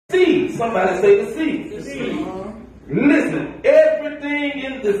sea. Somebody say the sea. The sea. Listen, everything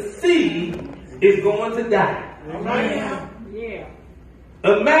in the sea is going to die. Yeah.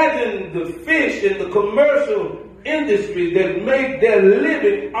 Imagine the fish in the commercial industry that make their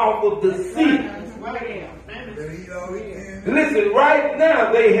living off of the sea. Listen, right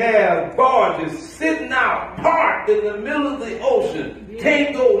now they have barges sitting out, parked in the middle of the ocean,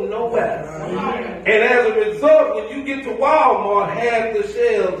 can't go nowhere. And as a result, when you get to Walmart, half the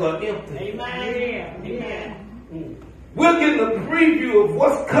shelves are empty. Amen. We're getting a preview of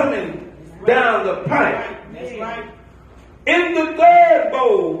what's coming down the pipe. That's right. In the third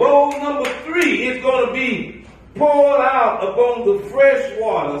bowl, bowl number 3, it's going to be poured out upon the fresh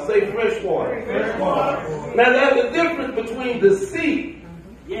water. Say fresh water. Fresh water. Now there's a difference between the sea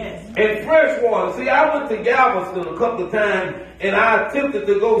and fresh water. See, I went to Galveston a couple of times and I attempted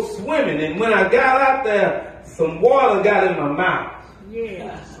to go swimming. And when I got out there, some water got in my mouth.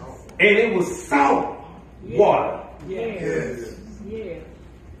 And it was salt water.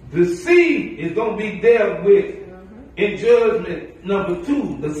 The sea is going to be dealt with in judgment number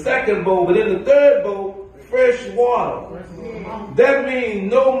 2, the second bowl. But in the third bowl, fresh water. That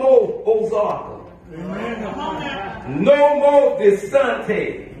means no more Ozarka. No more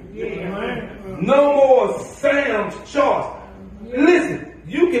Desante. No more Sam's Choice. Listen,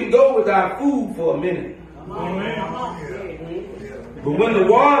 you can go without food for a minute. But when the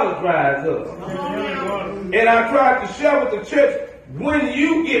water dries up, and I tried to share with the church, when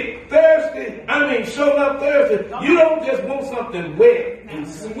you get thirsty, showing up thirsty, you don't just want something wet and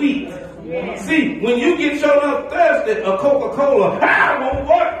sweet. See, when you get showing up thirsty, a Coca-Cola won't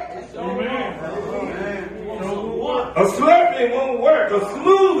work. A Slurpee won't work. A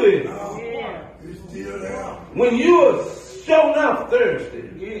smoothie. When you are showing up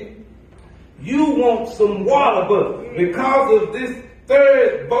thirsty, you want some water, but because of this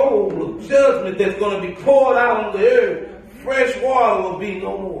third bowl of judgment that's going to be poured out on the earth, fresh water will be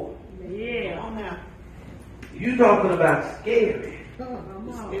no more. You talking about scary.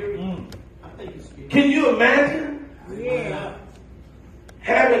 Can you imagine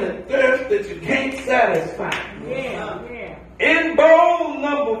having a thirst that you can't satisfy? In bowl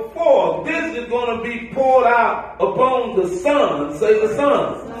number 4, this is going to be poured out upon the sun. Say the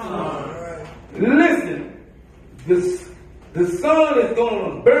sun. Listen, the sun is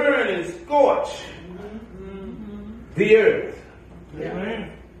going to burn and scorch the earth.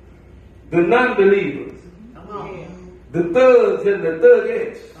 The non-believers. The thugs and the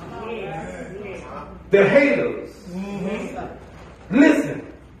thugettes. The haters. Listen.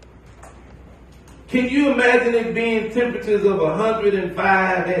 Can you imagine it being temperatures of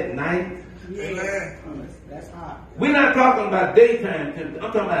 105 at night? That's hot. We're not talking about daytime temperature.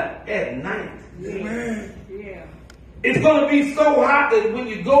 I'm talking about at night. It's going to be so hot that when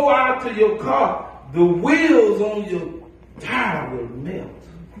you go out to your car, the wheels on your tire will melt.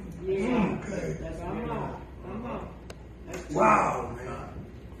 Wow, man.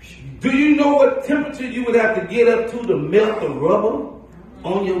 Do you know what temperature you would have to get up to melt the rubber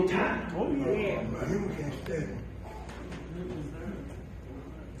on your tire?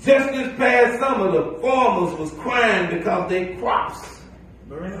 Just this past summer, the farmers was crying because their crops,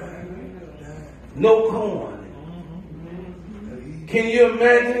 no corn. Can you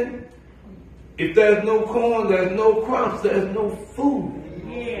imagine? If there's no corn, there's no crops, there's no food.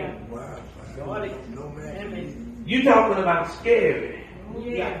 You talking about scary.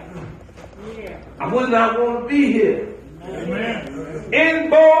 I would not want to be here. In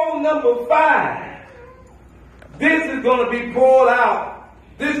bowl number 5, this is going to be poured out.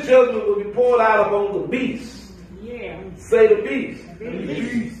 This judgment will be poured out upon the beast. Say the beast.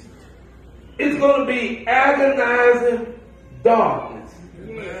 It's going to be agonizing darkness.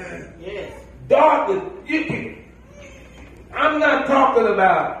 Darkness. I'm not talking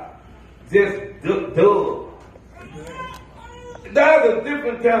about just dull. There's a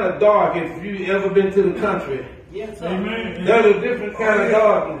different kind of dark if you've ever been to the country. There's a different kind of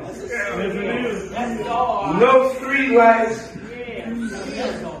darkness. No street lights.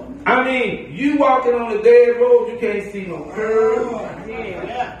 You walking on the dead road, you can't see no curb.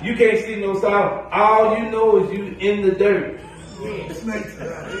 You can't see no side. All you know is you in the dirt.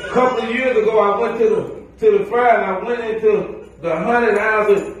 A couple of years ago, I went to the fair and I went into the haunted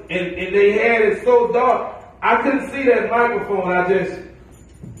houses and they had it so dark. I couldn't see that microphone.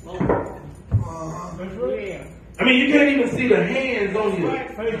 You can't even see the hands on you.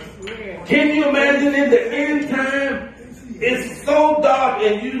 Can you imagine in the end time? It's so dark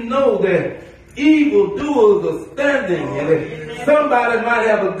and you know that evil doers are standing and somebody might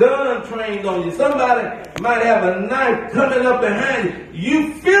have a gun trained on you. Somebody might have a knife coming up behind you.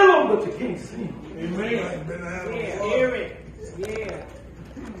 You feel Yeah. Hear it. Yeah.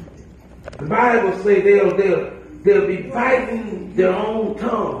 The Bible say they'll be biting their own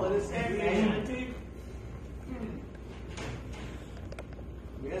tongue.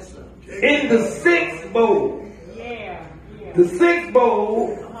 Yes, sir. In the sixth bowl. Yeah. The sixth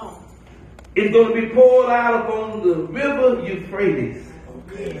bowl is going to be poured out upon the river Euphrates.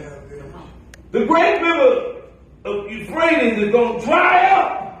 The great river of Euphrates is going to dry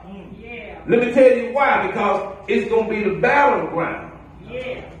up. Yeah. Let me tell you why. Because it's going to be the battleground.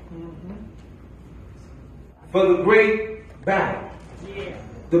 Yeah. For the great battle. Yeah.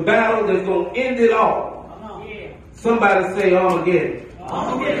 The battle that's going to end it all. Yeah. Somebody say Armageddon.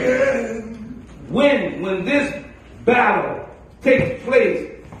 Armageddon. When this battle takes place,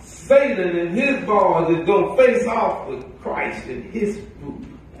 Satan and his boys is going to face off with Christ and his group.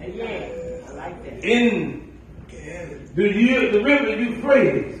 Yeah. I like that. In the river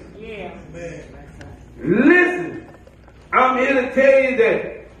Euphrates. Yeah. Listen, I'm here to tell you that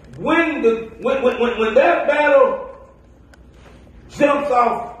when that battle jumps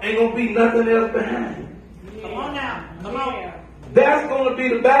off, ain't gonna be nothing else behind. Yeah. Come on now. Come on. That's gonna be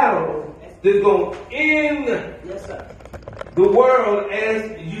the battle that's gonna end the world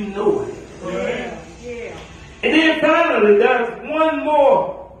as you know it. Yeah. Yeah. And then finally, there's one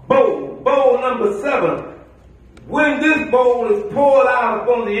more bowl number 7. When this bowl is poured out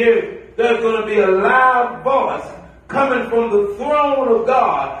upon the earth, there's going to be a loud voice coming from the throne of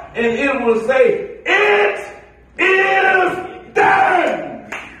God, and it will say, "It is done."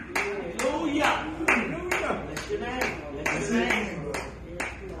 Hallelujah. Bless your name. Bless your name.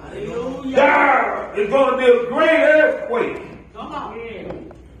 Hallelujah. There is going to be a great earthquake. Come on. Yeah.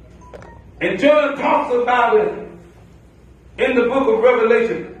 And John talks about it in the book of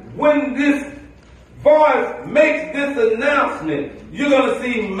Revelation. When this voice makes this announcement, you're going to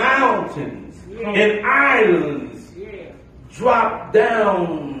see mountains and islands drop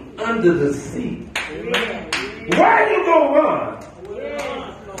down under the sea. Why you going to run?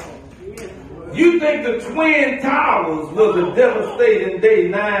 You think the Twin Towers was a devastating day,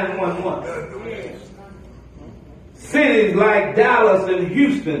 9/11. Cities like Dallas and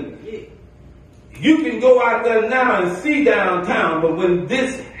Houston, you can go out there now and see downtown, but when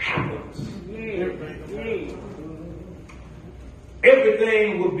this happens,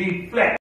 everything will be flat.